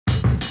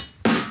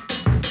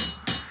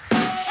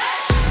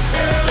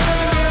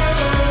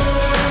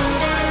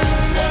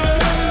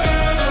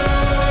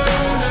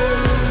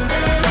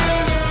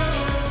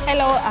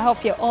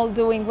hope you're all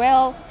doing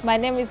well. My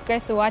name is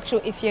Grace Uwachu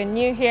if you're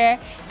new here,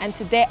 and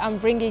today I'm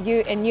bringing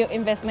you a new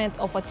investment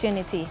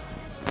opportunity.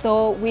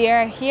 So we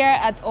are here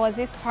at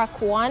OASIS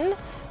Park 1,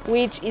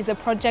 which is a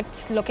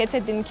project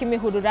located in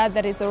Kimihurura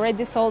that is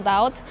already sold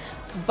out,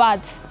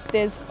 but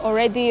there's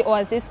already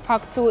OASIS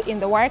Park 2 in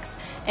the works,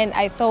 and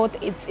I thought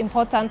it's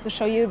important to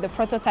show you the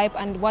prototype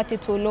and what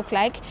it will look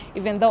like,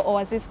 even though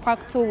OASIS Park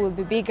 2 will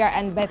be bigger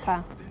and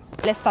better.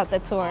 Let's start the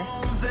tour.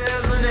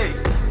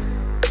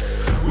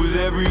 With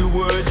every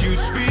word you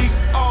speak,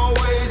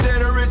 always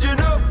an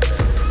original.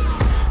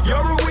 You're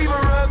a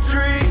weaver of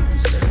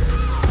dreams.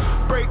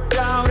 Break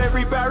down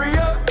every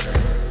barrier.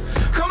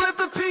 Come let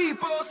the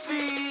people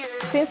see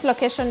it. Since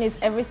location is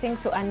everything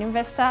to an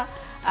investor,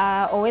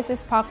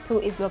 OASIS Park 2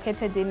 is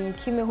located in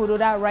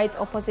Kimihurura, right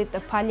opposite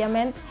the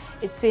Parliament.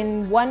 It's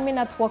in 1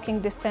 minute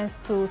walking distance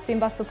to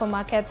Simba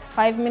Supermarket,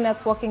 5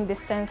 minutes walking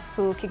distance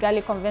to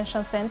Kigali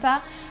Convention Center,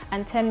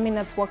 and 10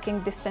 minutes walking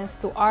distance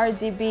to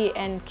RDB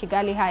and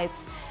Kigali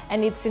Heights.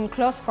 And it's in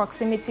close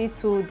proximity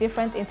to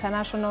different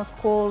international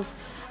schools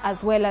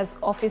as well as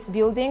office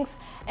buildings.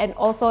 And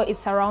also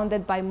it's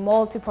surrounded by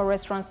multiple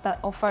restaurants that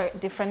offer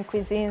different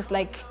cuisines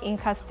like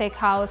Inca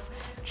Steakhouse,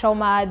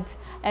 Chomad,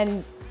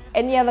 and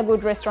any other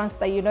good restaurants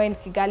that you know in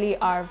Kigali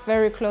are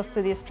very close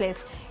to this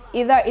place.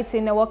 Either it's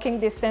in a walking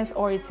distance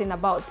or it's in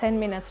about 10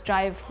 minutes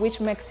drive,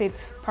 which makes it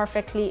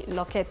perfectly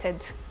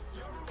located.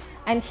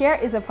 And here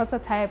is a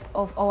prototype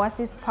of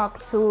OASIS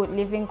Park 2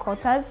 living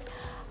quarters,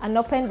 an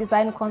open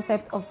design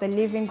concept of the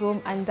living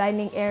room and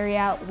dining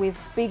area with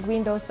big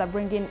windows that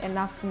bring in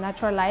enough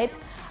natural light,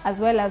 as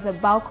well as a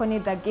balcony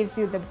that gives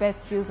you the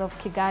best views of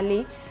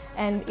Kigali.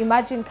 And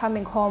imagine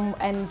coming home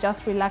and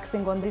just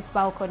relaxing on this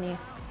balcony.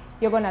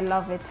 You're gonna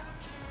love it.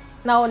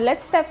 Now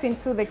let's step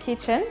into the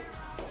kitchen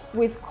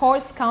with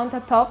quartz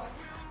countertops,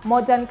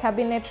 modern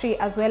cabinetry,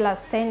 as well as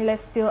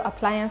stainless steel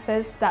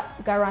appliances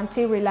that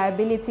guarantee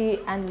reliability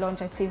and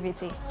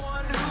longevity.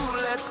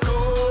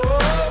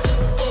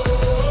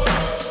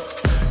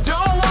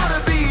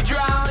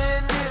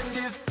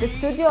 The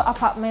studio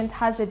apartment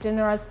has a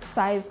generous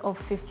size of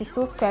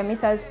 52 square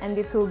meters, and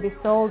it will be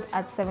sold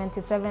at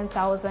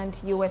 $77,000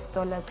 US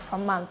per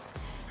month.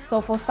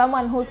 So for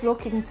someone who's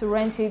looking to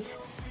rent it,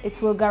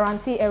 it will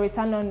guarantee a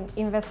return on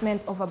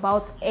investment of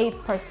about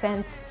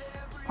 8%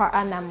 per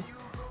annum.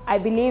 I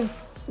believe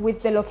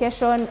with the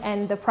location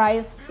and the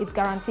price, it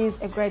guarantees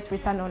a great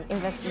return on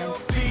investment.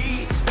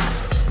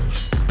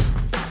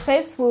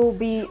 Space will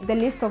be the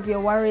least of your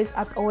worries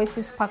at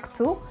OASIS Park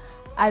 2,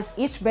 as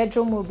each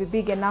bedroom will be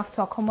big enough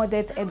to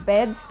accommodate a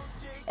bed,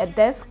 a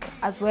desk,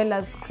 as well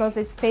as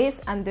closet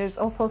space, and there's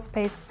also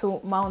space to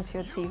mount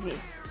your TV.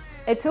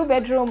 A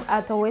two-bedroom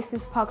at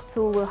OASIS Park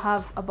 2 will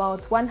have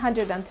about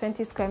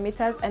 120 square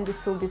meters, and it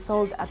will be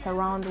sold at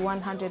around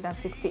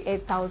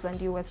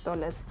 $168,000 US,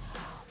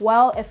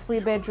 while a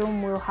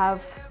three-bedroom will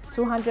have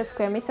 200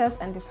 square meters,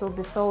 and it will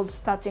be sold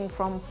starting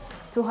from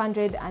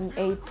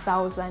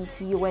 $208,000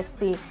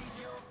 USD.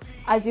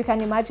 As you can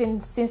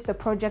imagine, since the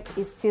project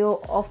is still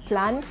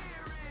off-plan,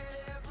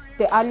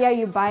 the earlier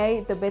you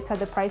buy, the better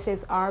the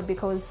prices are,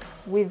 because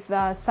with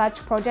such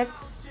projects,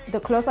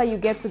 the closer you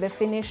get to the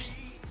finish,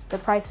 the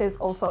prices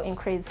also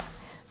increase.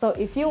 So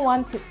if you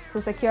want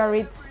to secure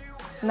it,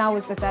 now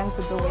is the time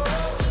to do it.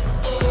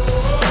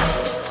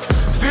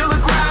 Feel the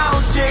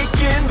ground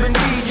shaking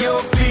beneath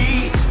your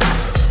feet.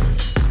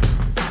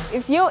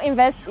 If you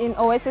invest in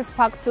OASIS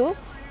Park 2,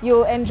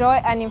 you'll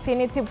enjoy an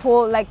infinity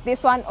pool like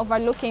this one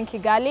overlooking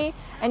Kigali,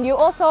 and you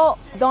also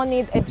don't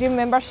need a gym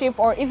membership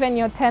or even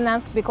your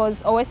tenants,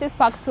 because OASIS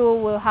Park 2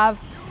 will have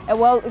a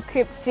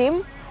well-equipped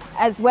gym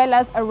as well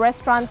as a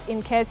restaurant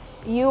in case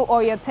you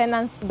or your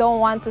tenants don't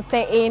want to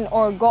stay in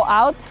or go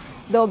out.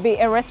 There'll be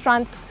a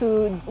restaurant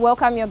to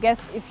welcome your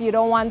guests if you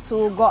don't want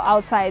to go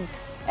outside.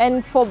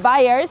 And for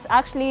buyers,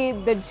 actually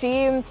the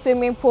gym,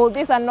 swimming pool,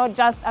 these are not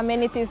just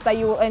amenities that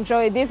you will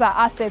enjoy, these are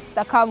assets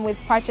that come with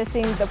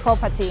purchasing the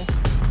property.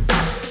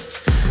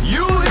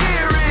 You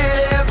hear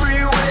it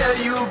everywhere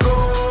you go.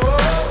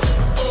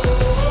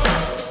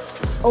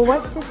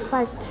 OASIS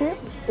Park 2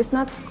 is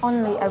not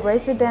only a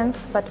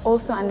residence but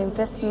also an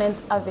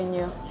investment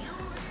avenue.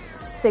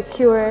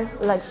 Secure,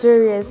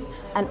 luxurious,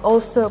 and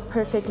also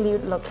perfectly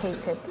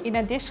located. In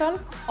addition,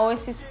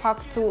 OASIS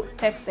Park 2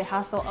 takes the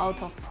hassle out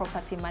of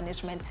property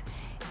management.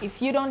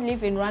 If you don't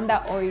live in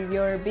Rwanda, or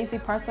you're a busy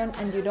person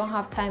and you don't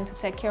have time to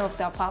take care of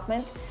the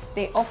apartment,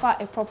 they offer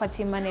a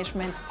property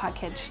management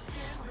package.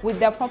 With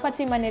their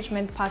property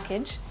management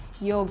package,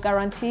 you're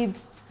guaranteed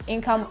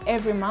income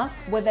every month,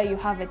 whether you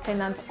have a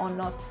tenant or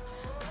not.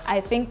 I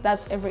think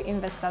that's every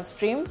investor's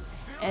dream,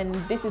 and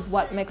this is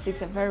what makes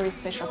it a very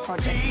special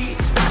project.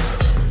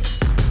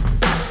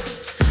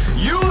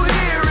 You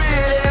hear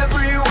it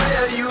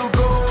everywhere you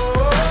go.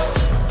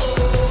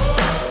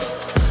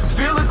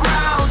 Feel the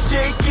ground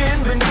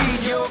shaking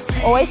beneath your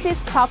feet.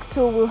 OASIS Park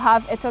 2 will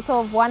have a total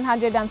of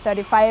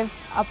 135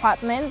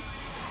 apartments,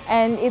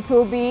 and it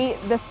will be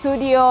the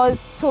studios,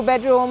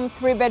 two-bedroom,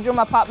 three-bedroom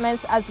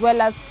apartments, as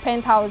well as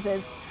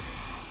penthouses.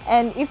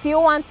 And if you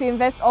want to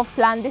invest off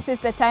plan, this is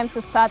the time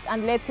to start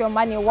and let your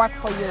money work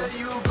for you.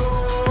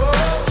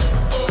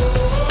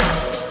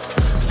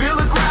 Feel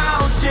the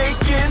ground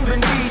shaking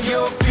beneath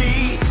your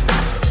feet.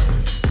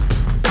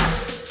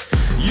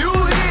 You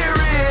hear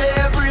it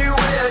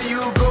everywhere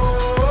you go.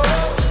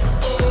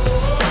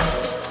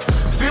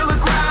 Feel the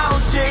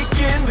ground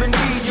shaking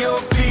beneath your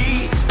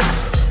feet.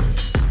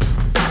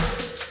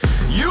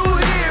 You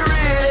hear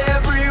it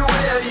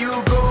everywhere you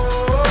go.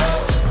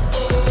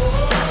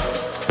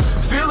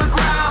 Feel the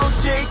ground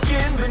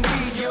shaking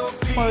beneath your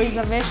feet. For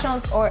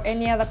reservations or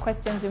any other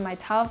questions you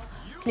might have,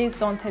 please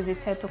don't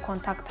hesitate to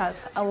contact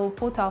us. I will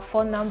put our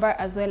phone number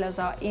as well as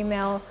our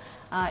email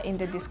in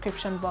the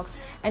description box.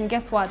 And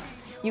guess what?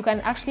 You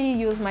can actually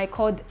use my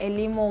code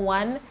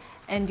ELIMO1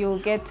 and you'll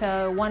get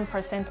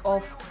 1%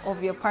 off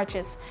of your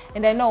purchase.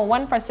 And I know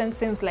 1%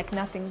 seems like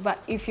nothing, but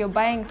if you're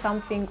buying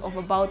something of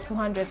about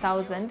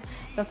 200,000,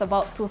 that's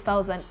about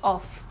 2,000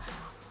 off.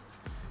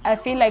 I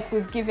feel like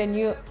we've given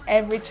you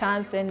every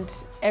chance and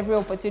every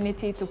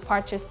opportunity to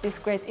purchase this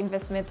great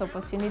investment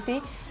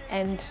opportunity,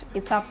 and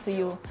it's up to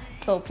you.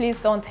 So please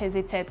don't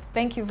hesitate.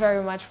 Thank you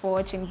very much for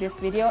watching this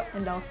video,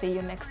 and I'll see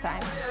you next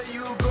time.